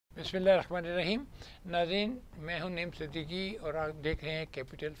बिस्मिल्लाहिर्रहमानिर्रहीम। नाज़रीन, मैं हूं नईम सिद्दीकी और आप देख रहे हैं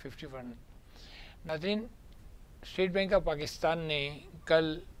कैपिटल 51। नाज़रीन, स्टेट बैंक ऑफ पाकिस्तान ने कल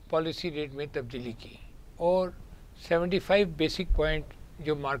पॉलिसी रेट में तब्दीली की और 75 बेसिक पॉइंट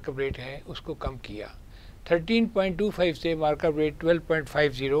जो मार्कअप रेट है उसको कम किया। 13.25 से मार्कअप रेट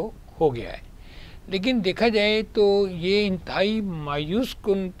 12.50 हो गया है। लेकिन देखा जाए तो ये इंतहाई मायूस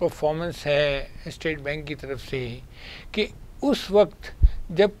कुन परफॉर्मेंस है स्टेट बैंक की तरफ से कि उस वक्त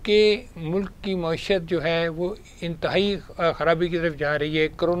जबकि मुल्क की मईशत जो है वो इंतहाई ख़राबी की तरफ जा रही है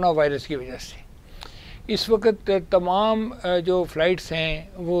कोरोना वायरस की वजह से। इस वक्त तमाम जो फ़्लाइट्स हैं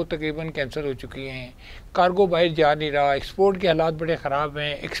वो तकरीबन कैंसिल हो चुकी हैं, कार्गो बाहर जा नहीं रहा, एक्सपोर्ट के हालात बड़े ख़राब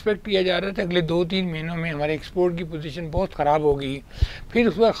हैं। एक्सपेक्ट किया जा रहा था अगले 2-3 महीनों में हमारे एक्सपोर्ट की पोजीशन बहुत ख़राब होगी। फिर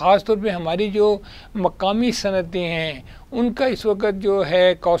उस वक्त ख़ास तौर पे हमारी जो मकामी सनतें हैं उनका इस वक्त जो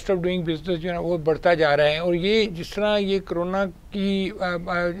है कॉस्ट ऑफ डूइंग बिजनेस जो है वो बढ़ता जा रहा है। और ये जिस तरह ये कोरोना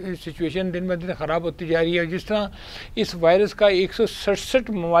की सिचुएशन दिन ब दिन ख़राब होती जा रही है, जिस तरह इस वायरस का 167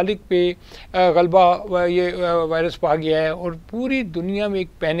 ममालिक पे गलबा ये वायरस पा गया है और पूरी दुनिया में एक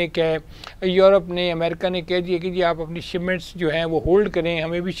पैनिक है। यूरोप ने, अमेरिका ने कह दिया कि जी आप अपनी शिपमेंट्स जो हैं वो होल्ड करें,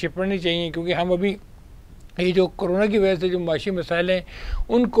 हमें भी शिपमेंट नहीं चाहिए क्योंकि हम अभी ये जो कोरोना की वजह से जो माशी मसाइल हैं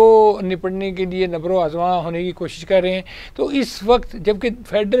उनको निपटने के लिए नबरो आज़मा होने की कोशिश कर रहे हैं। तो इस वक्त जबकि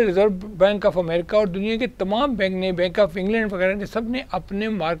federal reserve bank of America और दुनिया के तमाम बैंक ने, बैंक ऑफ इंग्लैंड वगैरह ने, सब ने अपने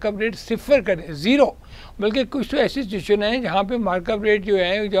मार्कअप रेट सिफर कर ज़ीरो, बल्कि कुछ तो ऐसी सिचुएशन है जहाँ पे मार्कअप रेट जो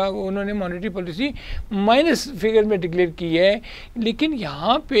है, जहाँ उन्होंने मॉनेटरी पॉलिसी माइनस फिगर में डिक्लेयर की है। लेकिन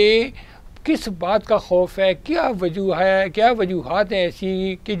यहाँ पे किस बात का खौफ है, क्या वजूहात हैं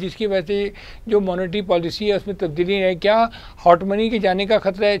ऐसी कि जिसकी वजह से जो मॉनेटरी पॉलिसी है उसमें तब्दीली है? क्या हॉट मनी के जाने का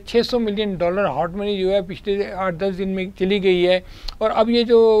ख़तरा है? $600 मिलियन हॉट मनी जो है पिछले 8-10 दिन में चली गई है। और अब ये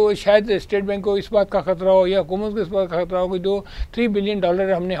जो शायद स्टेट बैंक को इस बात का ख़तरा हो या हुकूमत को इस बात का ख़तरा हो कि जो $3 बिलियन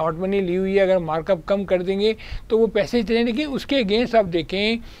हमने हॉट मनी ली हुई है, अगर मार्कअप कम कर देंगे तो वो पैसे चलें। लेकिन उसके अगेंस्ट आप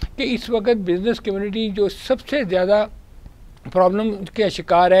देखें कि इस वक्त बिज़नेस कम्युनिटी जो सबसे ज़्यादा प्रॉब्लम के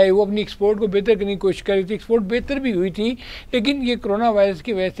शिकार है, वो अपनी एक्सपोर्ट को बेहतर करने की कोशिश कर रही थी। एक्सपोर्ट बेहतर भी हुई थी, लेकिन ये कोरोना वायरस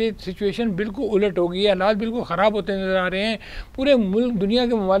की वजह से सिचुएशन बिल्कुल उलट हो गई है। हालात बिल्कुल ख़राब होते नज़र आ रहे हैं। पूरे मुल्क, दुनिया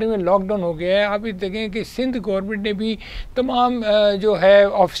के ममालिक में लॉकडाउन हो गया है। आप ये देखें कि सिंध गवर्नमेंट ने भी तमाम जो है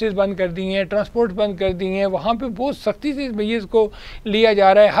ऑफिस बंद कर दी हैं, ट्रांसपोर्ट बंद कर दी हैं। वहाँ पर बहुत सख्ती से इस मेजर्स को लिया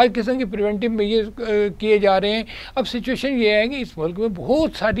जा रहा है, हर किस्म के प्रिवेंटिव मेजर्स किए जा रहे हैं। अब सिचुएशन ये है कि इस मुल्क में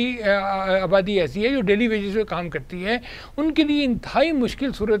बहुत सारी आबादी ऐसी है जो डेली वेजेस पे काम करती है, उनके लिए इंतहाई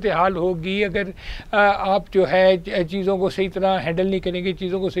मुश्किल सूरत हाल होगी अगर आप जो है चीज़ों को सही तरह हैंडल नहीं करेंगे,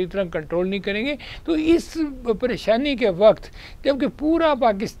 चीज़ों को सही तरह कंट्रोल नहीं करेंगे। तो इस परेशानी के वक्त जबकि पूरा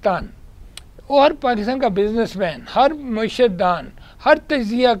पाकिस्तान और पाकिस्तान का बिजनेसमैन, हर मईशतदान, हर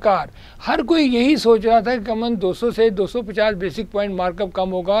तजियाकार, हर कोई यही सोच रहा था कि कमन 200 से 250 बेसिक पॉइंट मार्कअप कम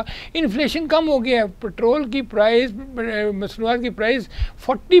होगा, इन्फ्लेशन कम हो गया है, पेट्रोल की प्राइस, मसनूआत की प्राइस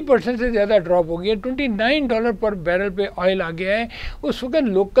 40% से ज़्यादा ड्रॉप हो गई है, $29 पर बैरल पे ऑयल आ गया है। उस वक्त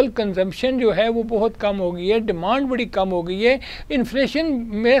लोकल कंजम्पशन जो है वो बहुत कम हो गई है, डिमांड बड़ी कम हो गई है। इन्फ्लेशन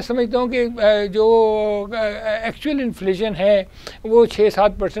मैं समझता हूँ कि जो एक्चुअल इन्फ्लेशन है वो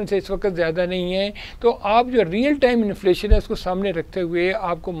 6-7% से इस वक्त ज़्यादा नहीं है। तो आप जो रियल टाइम इन्फ्लेशन है उसको सामने रखते हुए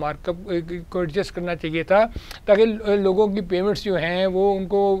आपको मार्कअप को एडजस्ट करना चाहिए था, ताकि लोगों की पेमेंट्स जो हैं वो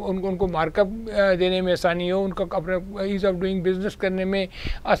उनको मार्कअप देने में आसानी हो, उनको अपने ईज़ ऑफ डूइंग बिजनेस करने में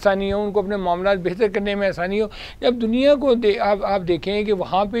आसानी हो, उनको अपने मामला बेहतर करने में आसानी हो। जब दुनिया को आप देखें कि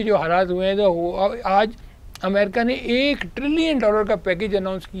वहाँ पे जो हालात हुए हैं, तो आज अमेरिका ने $1 ट्रिलियन का पैकेज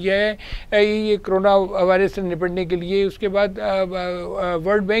अनाउंस किया है ये कोरोना वायरस से निपटने के लिए। उसके बाद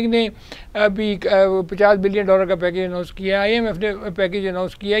वर्ल्ड बैंक ने भी $50 बिलियन का पैकेज अनाउंस किया, IMF ने पैकेज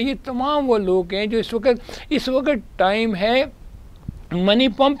अनाउंस किया। ये तमाम वो लोग हैं जो इस वक्त टाइम है मनी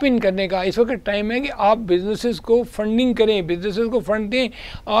पंप इन करने का। इस वक्त टाइम है कि आप बिजनेसेस को फंडिंग करें, बिजनेसेस को फंड दें,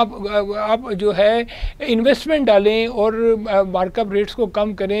 आप जो है इन्वेस्टमेंट डालें और मार्कअप रेट्स को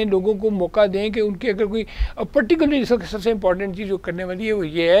कम करें, लोगों को मौका दें कि उनकी अगर कोई पर्टिकुलरली इस वक्त सबसे इंपॉर्टेंट चीज़ जो करने वाली है वो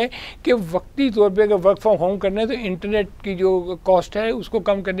ये है कि वक्ती तौर पे अगर वर्क फ्रॉम होम करना है तो इंटरनेट की जो कॉस्ट है उसको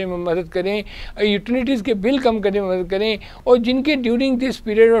कम करने में मदद करें, यूटिलिटीज़ के बिल कम करने में मदद करें। और जिनके during this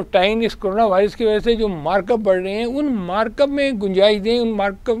period of time इस कोरोना वायरस की वजह से जो मार्कअप बढ़ रहे हैं, उन मार्कअप में गुंजाइश दें, उन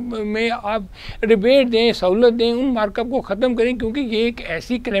मार्कअप में आप रिबेट दें, सहूलत दें, उन मार्कअप को ख़त्म करें, क्योंकि ये एक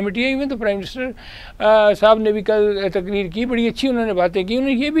ऐसी कैलेमिटी है। इवन तो प्राइम मिनिस्टर साहब ने भी कल तकरीर की, बड़ी अच्छी उन्होंने बातें की।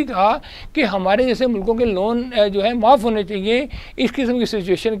 उन्होंने ये भी कहा कि हमारे जैसे मुल्कों के लोन जो है माफ़ होने चाहिए इस किस्म की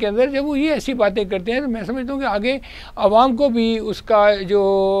सिचुएशन के अंदर। जब वो ये ऐसी बातें करते हैं तो मैं समझता हूँ कि आगे आवाम को भी उसका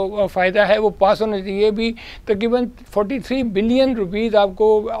जो फ़ायदा है वो पास होना चाहिए। भी तकरीबन 43 बिलियन रुपीज़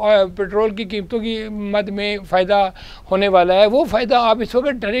आपको पेट्रोल की कीमतों की मद में फ़ायदा होने वाला है। वो फ़ायदा लिहाजा आप इस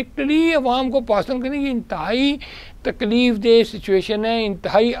वक्त डायरेक्टली अवाम को पास ऑन करें। इंतहाई तकलीफ दे सिचुएशन है,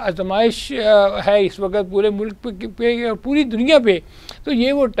 इंतहाई आजमाइश है इस वक्त पूरे मुल्क पे और पूरी दुनिया पे। तो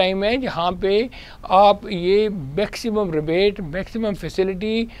ये वो टाइम है जहाँ पे आप ये maximum rebate, maximum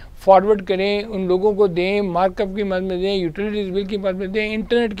facility forward करें, उन लोगों को दें, मार्कअप की मद में दें, यूटिलिटीज बिल की मद में दें,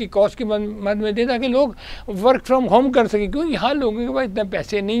 इंटरनेट की कॉस्ट की मद में दें, ताकि लोग वर्क फ्रॉम होम कर सकें। क्योंकि यहाँ लोगों के पास इतने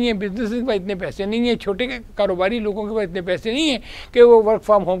पैसे नहीं हैं, बिजनेस के पास इतने पैसे नहीं हैं, छोटे कारोबारी लोगों के पास इतने पैसे नहीं हैं कि वो वर्क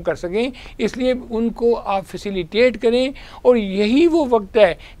फ्रॉम होम कर सकें। इसलिए उनको आप फैसिलिटेट करें, और यही वो वक्त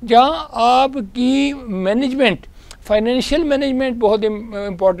है जहाँ आपकी मैनेजमेंट, फाइनेंशियल मैनेजमेंट बहुत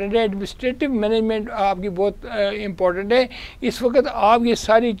इम्पॉर्टेंट है, एडमिनिस्ट्रेटिव मैनेजमेंट आपकी बहुत इम्पॉर्टेंट है। इस वक्त आप ये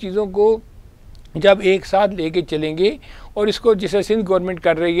सारी चीज़ों को जब एक साथ लेके चलेंगे, और इसको जैसे सिंध गवर्नमेंट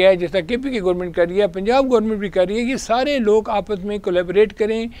कर रही है, जैसा केपी की गवर्नमेंट कर रही है, पंजाब गवर्नमेंट भी कर रही है, कि सारे लोग आपस में कोलैबोरेट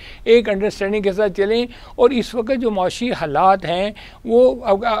करें, एक अंडरस्टैंडिंग के साथ चलें। और इस वक्त जो माशी हालात हैं वो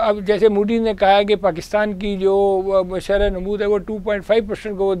अब जैसे मोदी ने कहा कि पाकिस्तान की जो शरह नमूद है वो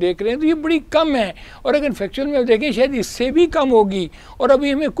 2.5% को वो देख रहे हैं, तो ये बड़ी कम है। और अगर फैक्चुअल में देखें शायद इससे भी कम होगी, और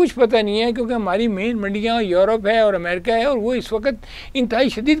अभी हमें कुछ पता नहीं है, क्योंकि हमारी मेन मंडियाँ यूरोप है और अमेरिका है, और वो इस वक्त इंतहाई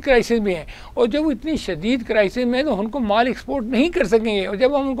शदीद क्राइसिस में है। और जब वो इतनी शदीद क्राइसिस में, तो उनको माल एक्सपोर्ट नहीं कर सकेंगे, और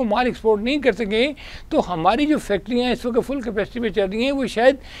जब हम उनको माल एक्सपोर्ट नहीं कर सकेंगे तो हमारी जो फैक्ट्रियां इस वक्त फुल कैपेसिटी पे चल रही हैं वो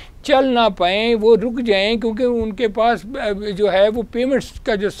शायद चल ना पाएँ, वो रुक जाएं, क्योंकि उनके पास जो है वो पेमेंट्स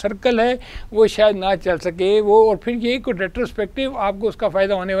का जो सर्कल है वो शायद ना चल सके वो। और फिर ये कोई रेट्रोस्पेक्टिव आपको उसका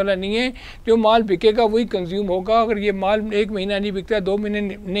फ़ायदा होने वाला नहीं है। जो माल बिकेगा वही कंज्यूम होगा। अगर ये माल 1 महीना नहीं बिकता, 2 महीने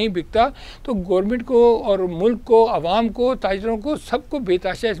नहीं बिकता, तो गवर्नमेंट को और मुल्क को, आवाम को, ताजरों को, सबको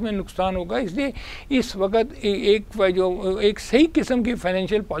बेताशा इसमें नुकसान होगा। इसलिए इस वक्त एक सही किस्म की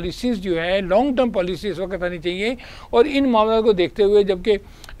फाइनेंशियल पॉलिसीज़ जो है, लॉन्ग टर्म पॉलिसी इस वक्त आनी चाहिए। और इन मामलों को देखते हुए, जबकि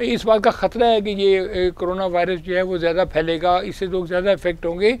इस बात का ख़तरा है कि ये कोरोना वायरस जो है वो ज़्यादा फैलेगा, इससे लोग ज़्यादा इफेक्ट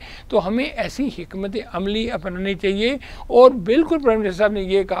होंगे, तो हमें ऐसी हिकमत अमली अपनानी चाहिए। और बिल्कुल प्राइम मिनिस्टर साहब ने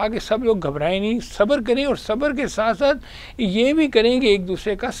ये कहा कि सब लोग घबराएं नहीं, सब्र करें, और सब्र के साथ साथ ये भी करें कि एक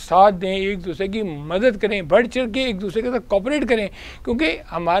दूसरे का साथ दें, एक दूसरे की मदद करें, बढ़ चढ़ के एक दूसरे के साथ कोऑपरेट करें। क्योंकि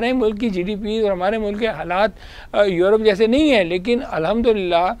हमारे मुल्क की GDP और हमारे मुल्क के हालात यूरोप जैसे नहीं है, लेकिन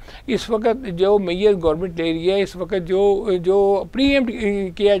अल्हम्दुलिल्लाह इस वक्त जो मेजर गवर्नमेंट ले रही है, इस वक्त जो प्रीएम्प्ट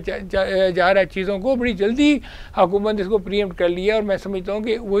किया जा रहा है चीज़ों को, बड़ी जल्दी हुकूमत इसको प्रीएम्प्ट कर लिया, और मैं समझता हूँ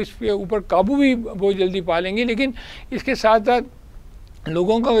कि वो इस पे ऊपर काबू भी बहुत जल्दी पा लेंगे। लेकिन इसके साथ साथ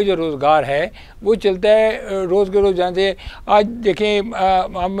लोगों का जो रोज़गार है वो चलता है रोज़ के रोज़। जहाँ से आज देखें,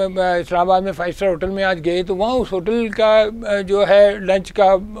 हम इस्लामाबाद में 5 स्टार होटल में आज गए, तो वहाँ उस होटल का जो है लंच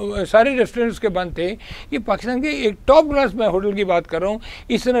का सारे रेस्टोरेंट्स के बंद थे। ये पाकिस्तान के एक टॉप क्लास में होटल की बात कर रहा हूँ।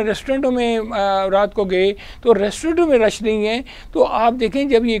 इस तरह रेस्टोरेंटों में रात को गए तो रेस्टोरेंटों में रश नहीं है। तो आप देखें,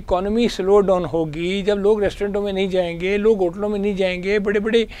 जब ये इकॉनमी स्लो डाउन होगी, जब लोग रेस्टोरेंटों में नहीं जाएंगे, लोग होटलों में नहीं जाएंगे, बड़े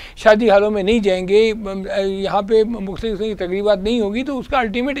बड़े शादी हालों में नहीं जाएंगे, यहाँ पर मुख्तलिफ किस्म की तकरीबात नहीं होगी, तो उसका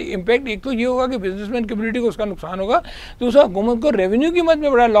अल्टीमेट इम्पैक्ट एक तो ये होगा कि बिजनेसमैन कम्युनिटी को उसका नुकसान होगा, दूसरा हुकूमत को रेवेन्यू की मद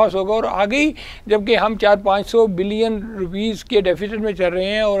में बड़ा लॉस होगा। और आगे ही जबकि हम 400-500 बिलियन रुपीज़ के डेफिसिट में चल रहे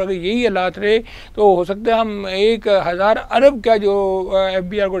हैं, और अगर यही हालात रहे तो हो सकता है हम 1000 अरब का जो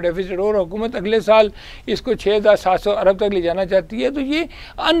FBR को डेफिसिट हो, और हुकूमत अगले साल इसको 6700 अरब तक ले जाना चाहती है। तो ये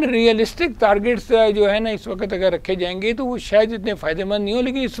अनरियलिस्टिक टारगेट्स जो है ना इस वक्त अगर रखे जाएंगे तो वो शायद इतने फ़ायदेमंद नहीं हो।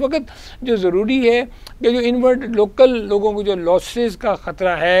 लेकिन इस वक्त जो ज़रूरी है कि जो इनवर्ड लोकल लोगों को जो लॉसेस का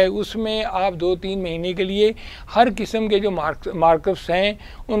ख़तरा है, उसमें आप 2-3 महीने के लिए हर किस्म के जो मार्कअप्स हैं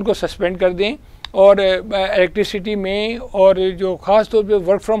उनको सस्पेंड कर दें, और इलेक्ट्रिसिटी में, और जो ख़ास तौर पे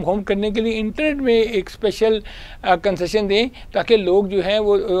वर्क फ्रॉम होम करने के लिए इंटरनेट में एक स्पेशल कंसेशन दें, ताकि लोग जो हैं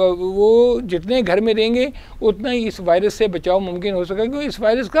वो जितने घर में रहेंगे उतना ही इस वायरस से बचाव मुमकिन हो सकेगा। क्योंकि इस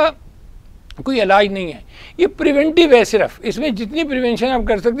वायरस का कोई इलाज नहीं है, ये प्रिवेंटिव है सिर्फ। इसमें जितनी प्रिवेंशन आप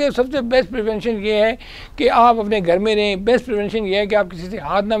कर सकते हैं, सबसे बेस्ट प्रिवेंशन ये है कि आप अपने घर में रहें, बेस्ट प्रिवेंशन ये है कि आप किसी से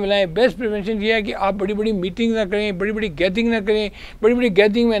हाथ ना मिलाएं, बेस्ट प्रिवेंशन ये है कि आप बड़ी बड़ी मीटिंग ना करें, बड़ी बड़ी गैदरिंग ना करें, बड़ी बड़ी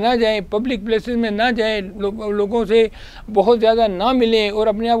गैदरिंग में ना जाएं, पब्लिक प्लेसेस में ना जाएं, लोगों से बहुत ज़्यादा ना मिलें, और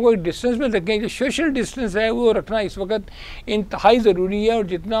अपने आप को एक डिस्टेंस में रखें। जो सोशल डिस्टेंस है वो रखना इस वक्त इंतहाई ज़रूरी है, और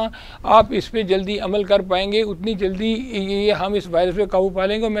जितना आप इस पर जल्दी अमल कर पाएंगे उतनी जल्दी ये हम इस वायरस पर काबू पा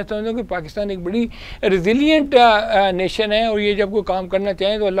लेंगे। और मैं समझता हूँ कि पाकिस्तान एक बड़ी रेजिलिएंट नेशन है, और ये जब कोई काम करना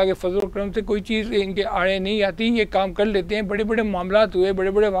चाहें तो अल्लाह के फजल करम से कोई चीज़ इनके आड़े नहीं आती, ये काम कर लेते हैं। बड़े बड़े मामलात हुए,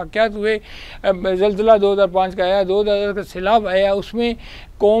 बड़े बड़े वाक़यात हुए, ज़ल्ज़ला 2005 का आया, 2000 का सैलाब आया, उसमें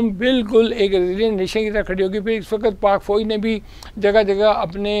कौम बिल्कुल एक रेजिलिएंट नेशन की तरह खड़ी होगी। फिर इस वक्त पाक फ़ौज ने भी जगह जगह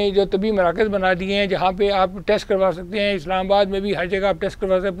अपने जो तबी मराकज़ बना दिए हैं जहाँ पे आप टेस्ट करवा सकते हैं। इस्लामाबाद में भी हर जगह आप टेस्ट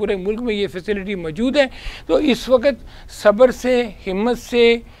करवा सकते हैं, पूरे मुल्क में ये फैसिलिटी मौजूद है। तो इस वक्त सब्र से, हिम्मत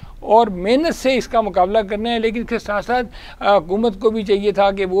से और मेहनत से इसका मुकाबला करना है। लेकिन इसके साथ साथ हुकूमत को भी चाहिए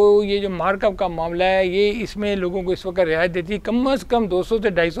था कि वो ये जो मार्कअप का मामला है ये इसमें लोगों को इस वक्त रियायत देती है। कम से कम 200 से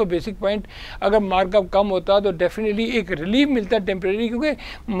 250 बेसिक पॉइंट अगर मार्कअप कम होता तो डेफिनेटली एक रिलीफ मिलता टेम्प्रेरी, क्योंकि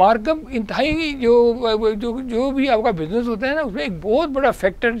मार्कअप इंतहाई जो भी आपका बिजनेस होता है ना उसमें एक बहुत बड़ा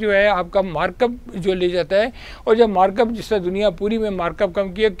फैक्टर जो है आपका मार्कअप जो ले जाता है। और जब मार्कअप जिस तरह दुनिया पूरी में मार्कअप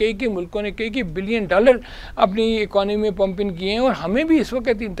कम किया, कई मुल्कों ने कई बिलियन डॉलर अपनी इकॉनमी में पंप इन किए हैं, और हमें भी इस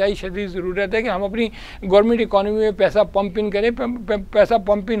वक्त इंतहाई शदीद ज़रूरत है कि हम अपनी गवर्नमेंट इकॉनमी में पैसा पंप इन करें। पैसा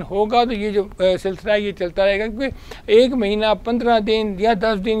पंप इन होगा तो ये जो सिलसिला है ये चलता रहेगा, क्योंकि 1 महीना 15 दिन या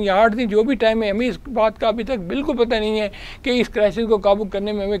 10 दिन या 8 दिन जो भी टाइम है, हमें इस बात का अभी तक बिल्कुल पता नहीं है कि इस क्राइसिस को काबू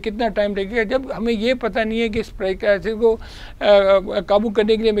करने में हमें कितना टाइम लगेगा। जब हमें ये पता नहीं है कि इस क्राइसिस को काबू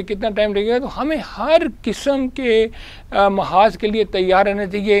करने के लिए हमें कितना टाइम लगेगा, तो हमें हर किस्म के महाज के लिए तैयार रहना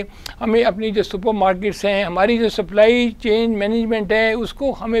चाहिए। हमें अपनी जो सुपर मार्केट्स हैं, हमारी जो सप्लाई चेन मैनेजमेंट है,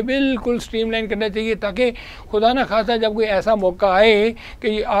 उसको हमें बिल्कुल स्ट्रीमलाइन करना चाहिए, ताकि खुदा न खासा जब कोई ऐसा मौका आए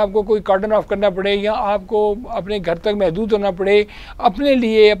कि आपको कोई कार्डन ऑफ करना पड़े या आपको अपने घर तक महदूद होना पड़े, अपने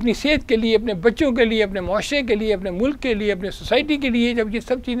लिए, अपनी सेहत के लिए, अपने बच्चों के लिए, अपने मुआशरे के लिए, अपने मुल्क के लिए, अपने सोसाइटी के लिए, जब ये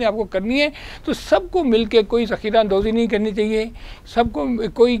सब चीज़ें आपको करनी है तो सबको मिल के कोई ज़ख़ीरा अंदोज़ी नहीं करनी चाहिए, सबको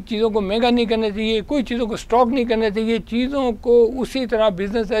कोई चीज़ों को महंगा नहीं करना चाहिए, कोई चीज़ों को स्टॉक नहीं करना चाहिए, चीज़ों को उसी तरह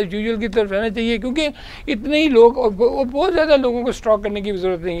बिजनेस एज यूजुअल की तरफ रहना चाहिए, क्योंकि इतने ही लोग और बहुत ज़्यादा लोगों को स्टॉक करने की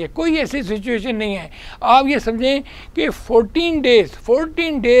ज़रूरत नहीं है। कोई ऐसी सिचुएशन नहीं है। आप ये समझें कि 14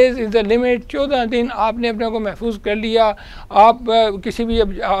 डेज़ इज़ द लिमिट। 14 दिन आपने अपने को महफूज कर लिया। आप किसी भी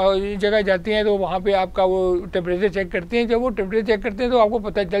जगह जाते हैं तो वहाँ पे आपका वो टेम्परेचर चेक करते हैं। जब वो टेम्परेचर चेक करते हैं तो आपको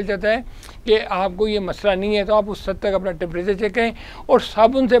पता चल जाता है कि आपको ये मसला नहीं है, तो आप उस हद तक अपना टेम्परेचर चेक करें और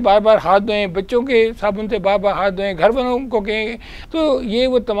साबुन से बार बार हाथ धोएं, बच्चों के साबुन से बार बार हाथ धोएं, घर वालों को कहें। तो ये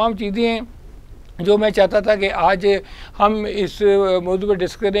वो तमाम चीज़ें हैं जो मैं चाहता था कि आज हम इस मौजू पर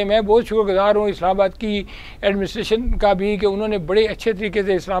डिस्कस करें। मैं बहुत शुक्रगुजार हूँ इस्लामाबाद की एडमिनिस्ट्रेशन का भी कि उन्होंने बड़े अच्छे तरीके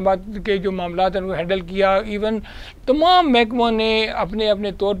से इस्लामाबाद के जो मामला हैं उनको हैंडल किया। इवन तमाम महकमों ने अपने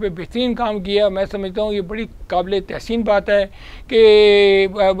अपने तौर पे बेहतरीन काम किया। मैं समझता हूँ ये बड़ी काबिल तहसीन बात है कि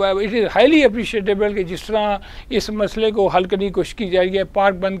इट इज़ हाईली अप्रिशिएटेबल कि जिस तरह इस मसले को हल करने की कोशिश की जा रही है।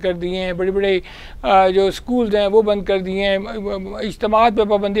 पार्क बंद कर दिए हैं, बड़े बड़े जो स्कूल्स हैं वो बंद कर दिए हैं, इज्तिमात पर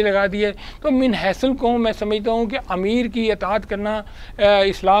पाबंदी लगा दी है। तो मिन हैसल को मैं समझता हूँ कि अमीर की इताअत करना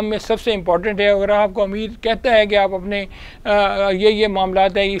इस्लाम में सबसे इम्पॉर्टेंट है। अगर आपको अमीर कहता है कि आप अपने ये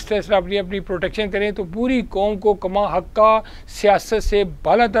मामलात हैं इस तरह से अपनी प्रोटेक्शन करें, तो पूरी कौम को कमा हक का सियासत से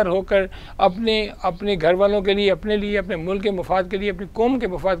बालातर होकर अपने घर वालों के लिए, अपने लिए, अपने मुल्क के मफाद के लिए, अपनी कौम के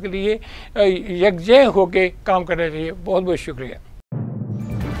मफाद के लिए यकजह होकर काम करना चाहिए। बहुत बहुत शुक्रिया।